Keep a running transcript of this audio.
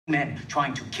men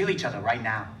trying to kill each other right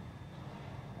now.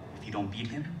 If you don't beat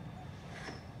him,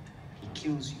 he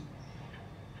kills you.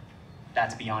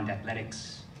 That's beyond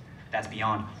athletics. That's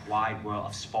beyond wide world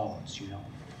of sports, you know.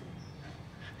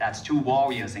 That's two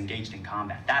warriors engaged in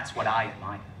combat. That's what I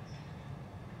admire.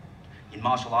 In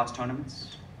martial arts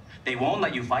tournaments, they won't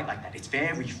let you fight like that. It's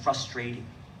very frustrating.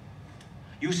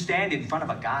 You stand in front of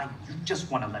a guy, you just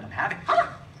want to let him have it.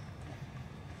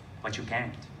 But you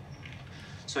can't.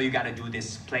 So you gotta do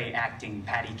this play-acting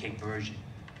patty cake version.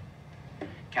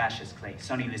 Cassius Clay,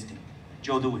 Sonny Liston,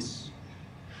 Joe Louis.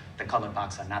 The colored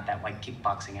boxer, not that white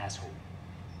kickboxing asshole.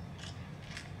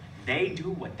 They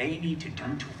do what they need to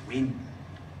do to win.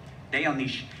 They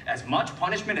unleash as much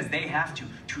punishment as they have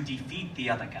to defeat the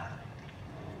other guy.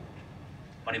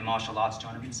 But in martial arts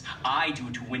tournaments, I do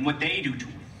to win what they do to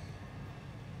win.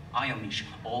 I unleash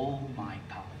all my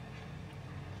power.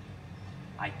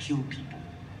 I kill people.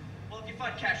 Well, if you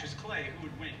fought Cassius Clay, who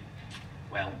would win?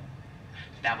 Well,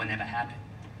 that would never happen.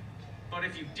 But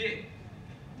if you did,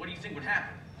 what do you think would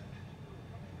happen?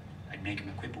 I'd make him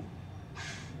a cripple.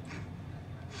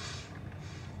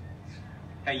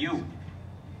 Hey, you.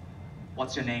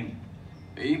 What's your name?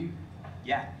 Me?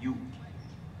 Yeah, you.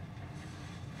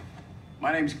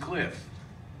 My name's Cliff.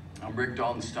 I'm Rick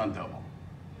Dalton's stunt double.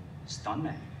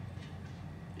 Stuntman?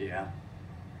 Yeah,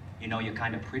 You know, you're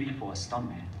kind of pretty for a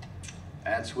stuntman.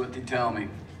 that's what they tell me.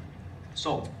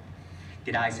 So,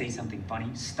 did I say something funny,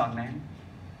 stuntman?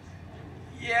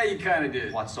 Yeah, you kind of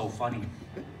did. What's so funny?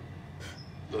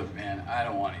 Look, man, I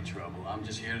don't want any trouble. I'm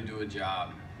just here to do a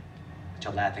job. But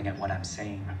you're laughing at what I'm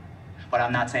saying. But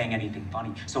I'm not saying anything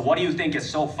funny. So what do you think is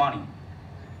so funny?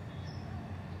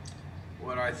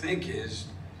 What I think is,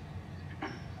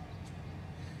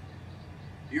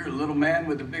 you're a little man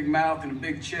with a big mouth and a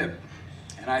big chip.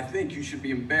 And I think you should be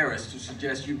embarrassed to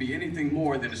suggest you be anything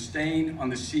more than a stain on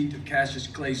the seat of Cassius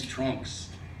Clay's trunks.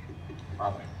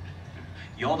 Brother,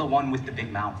 you're the one with the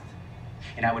big mouth.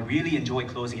 And I would really enjoy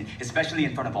closing it, especially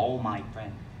in front of all my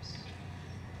friends.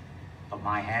 But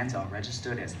my hands are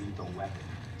registered as lethal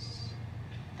weapons.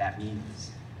 That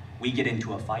means we get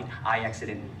into a fight, I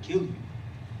accidentally kill you.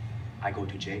 I go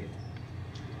to jail.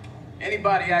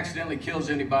 Anybody accidentally kills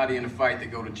anybody in a fight, they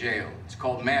go to jail. It's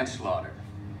called manslaughter.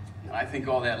 And I think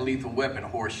all that lethal weapon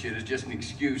horse shit is just an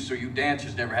excuse so you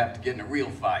dancers never have to get in a real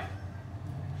fight.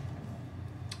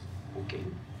 Okay.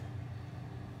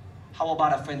 How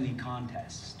about a friendly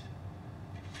contest?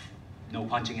 No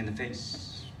punching in the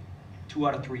face. 2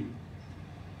 out of 3.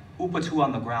 Who puts who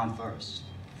on the ground first?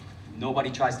 Nobody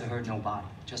tries to hurt nobody.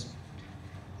 Just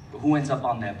who ends up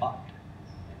on their butt?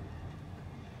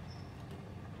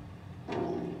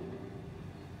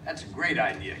 That's a great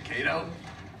idea, Kato.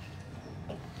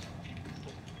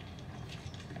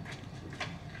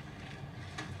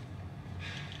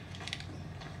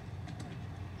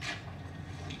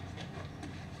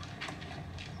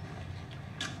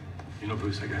 You know,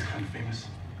 Bruce, that guy's kind of famous.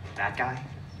 That guy?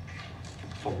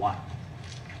 For what?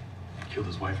 He killed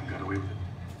his wife and got away with it.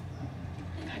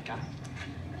 That guy?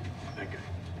 That guy.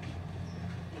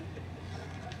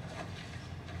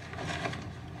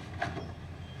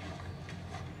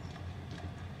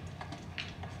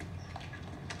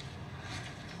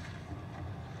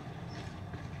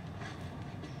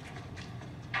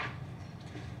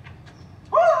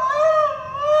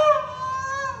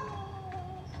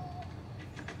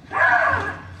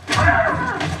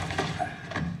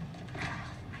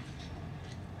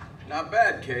 Not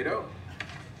bad, Kato.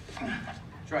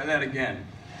 Try that again.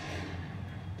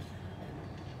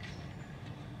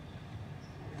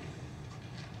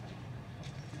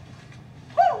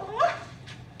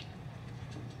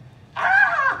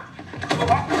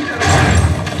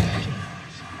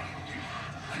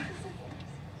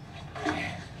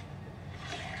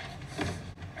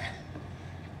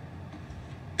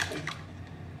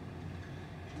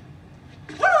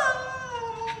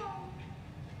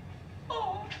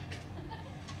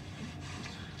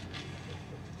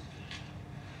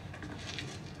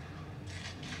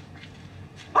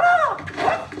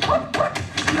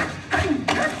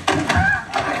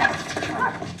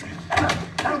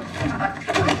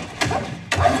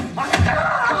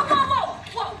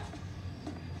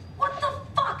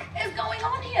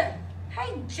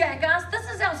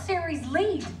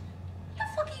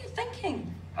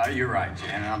 You're right,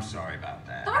 Janet. I'm sorry about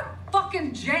that. Don't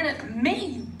fucking Janet me,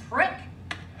 you prick.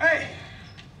 Hey,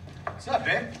 what's up,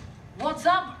 Vic? What's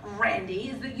up, Randy,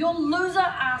 is that your loser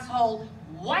asshole,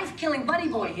 wife-killing buddy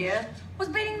boy here was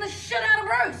beating the shit out of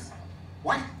Bruce.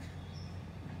 What?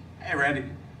 Hey, Randy.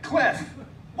 Cliff,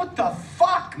 what the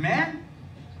fuck, man?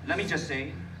 Let me just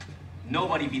say,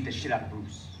 nobody beat the shit out of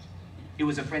Bruce. It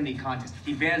was a friendly contest.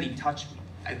 He barely touched me.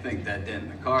 I think that dent in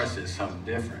the car says something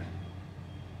different.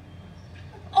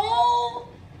 Oh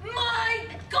my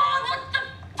God! What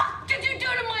the fuck did you do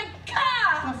to my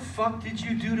car? What the fuck did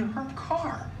you do to her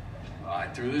car? Well, I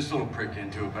threw this little prick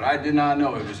into it, but I did not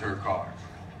know it was her car.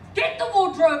 Get the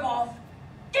wardrobe off.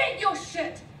 Get your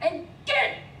shit and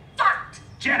get fucked.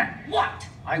 Janet! What?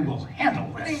 I will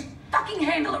handle this. Then fucking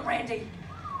handle it, Randy.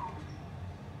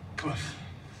 Cliff,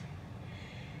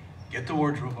 get the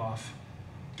wardrobe off,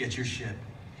 get your shit,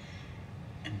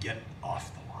 and get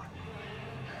off the